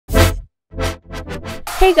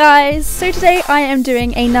Hey guys, so today I am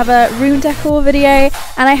doing another room decor video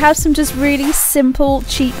and I have some just really simple,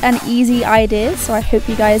 cheap and easy ideas, so I hope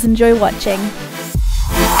you guys enjoy watching.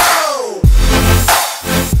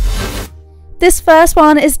 This first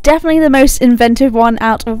one is definitely the most inventive one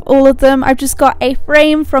out of all of them. I've just got a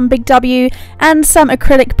frame from Big W and some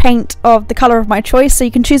acrylic paint of the colour of my choice, so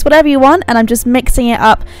you can choose whatever you want, and I'm just mixing it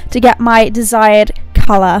up to get my desired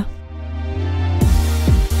colour.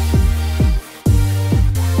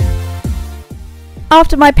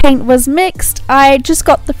 After my paint was mixed, I just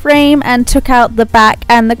got the frame and took out the back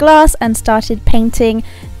and the glass and started painting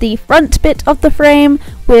the front bit of the frame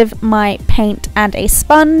with my paint and a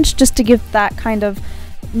sponge, just to give that kind of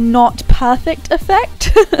not perfect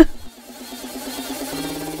effect.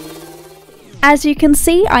 As you can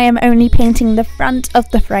see, I am only painting the front of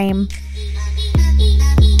the frame.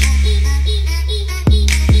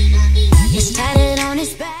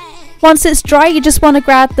 Once it's dry, you just want to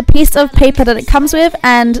grab the piece of paper that it comes with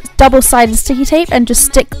and double-sided sticky tape and just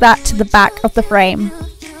stick that to the back of the frame.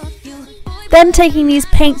 Then taking these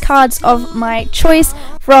paint cards of my choice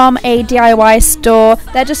from a DIY store,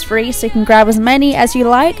 they're just free so you can grab as many as you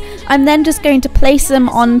like. I'm then just going to place them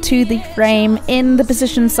onto the frame in the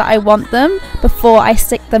positions that I want them before I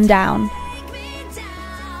stick them down.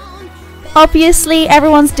 Obviously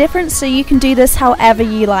everyone's different, so you can do this however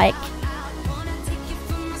you like.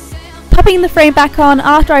 Popping the frame back on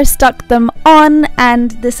after I've stuck them on,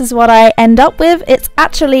 and this is what I end up with. It's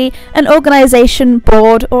actually an organisation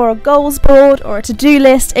board or a goals board or a to-do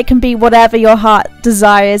list. It can be whatever your heart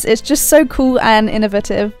desires. It's just so cool and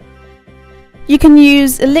innovative. You can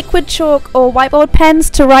use liquid chalk or whiteboard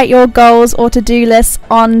pens to write your goals or to-do lists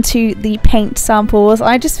onto the paint samples.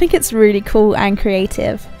 I just think it's really cool and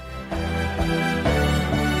creative.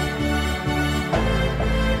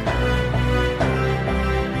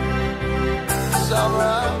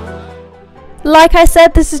 Like I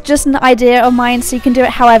said, this is just an idea of mine, so you can do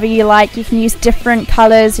it however you like. You can use different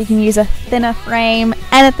colours, you can use a thinner frame,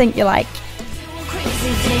 anything you like.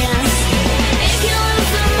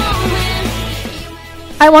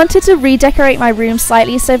 I wanted to redecorate my room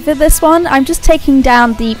slightly, so for this one I'm just taking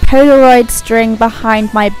down the Polaroid string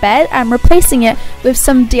behind my bed and replacing it with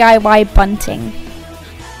some DIY bunting.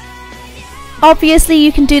 Obviously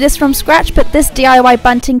you can do this from scratch, but this DIY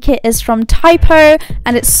bunting kit is from Typo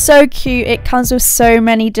and it's so cute. It comes with so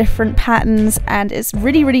many different patterns and it's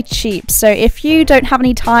really cheap. So if you don't have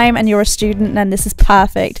any time and you're a student, then this is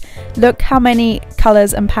perfect. Look how many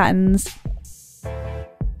colours and patterns.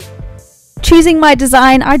 Choosing my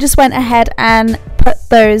design, I just went ahead and put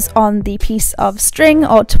those on the piece of string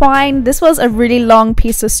or twine. This was a really long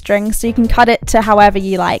piece of string, so you can cut it to however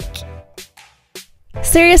you like.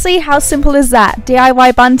 Seriously, how simple is that?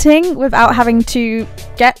 DIY bunting without having to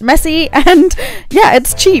get messy, and yeah,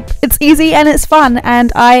 it's cheap, it's easy and it's fun,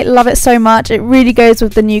 and I love it so much. It really goes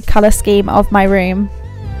with the new colour scheme of my room.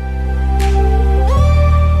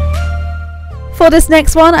 For this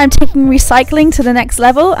next one, I'm taking recycling to the next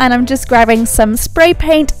level, and I'm just grabbing some spray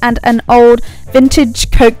paint and an old vintage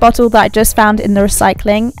Coke bottle that I just found in the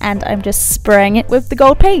recycling, and I'm just spraying it with the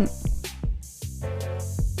gold paint.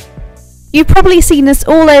 You've probably seen this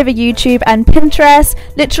all over YouTube and Pinterest.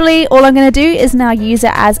 Literally, all I'm going to do is now use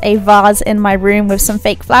it as a vase in my room with some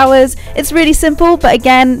fake flowers. It's really simple, but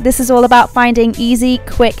again, this is all about finding easy,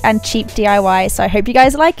 quick and cheap DIY, so I hope you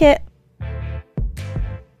guys like it.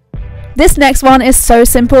 This next one is so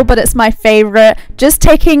simple, but it's my favourite. Just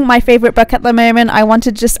taking my favourite book at the moment, I want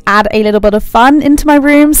to just add a little bit of fun into my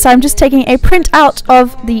room, so I'm just taking a print out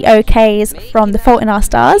of the OKs from The Fault in Our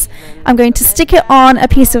Stars. I'm going to stick it on a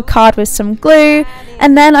piece of card with some glue,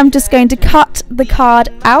 and then I'm just going to cut the card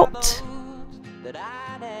out.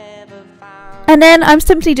 And then I'm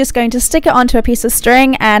simply just going to stick it onto a piece of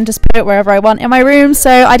string and just put it wherever I want in my room. So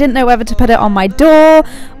I didn't know whether to put it on my door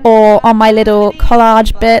or on my little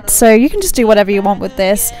collage bit. So you can just do whatever you want with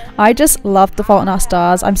this. I just love The Fault in Our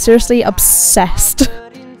Stars. I'm seriously obsessed.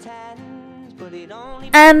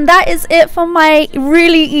 And that is it for my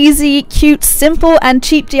really easy, cute, simple and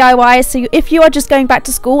cheap DIY. So if you are just going back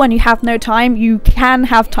to school and you have no time, you can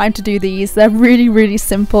have time to do these. They're really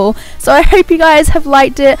simple. So I hope you guys have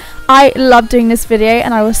liked it. I love doing this video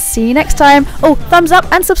and I will see you next time. Oh, thumbs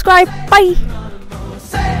up and subscribe. Bye!